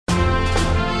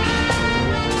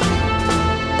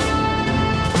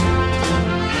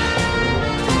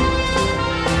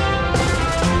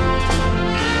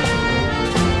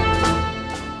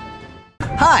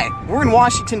We're in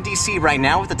Washington, D.C. right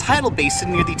now at the tidal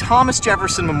basin near the Thomas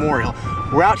Jefferson Memorial.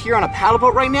 We're out here on a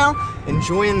paddleboat right now,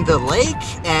 enjoying the lake,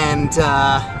 and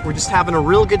we're just having a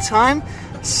real good time.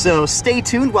 So stay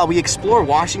tuned while we explore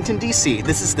Washington, D.C.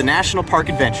 This is the National Park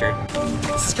Adventure.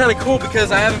 This is kind of cool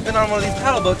because I haven't been on one of these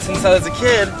paddle boats since I was a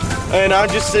kid. And I'm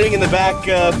just sitting in the back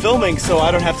filming, so I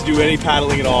don't have to do any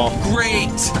paddling at all. Great!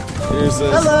 Here's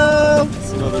Hello!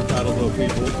 some other paddle boat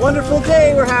people. Wonderful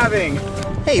day we're having!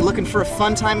 Hey, looking for a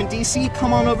fun time in D.C.?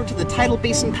 Come on over to the Tidal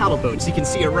Basin Paddle Boats. You can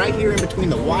see it right here in between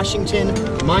the Washington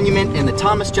Monument and the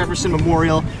Thomas Jefferson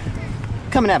Memorial.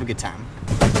 Come and have a good time.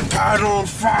 Paddle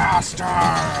faster!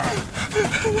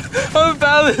 I'm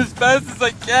paddling as fast as I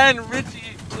can,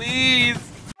 Richie, please.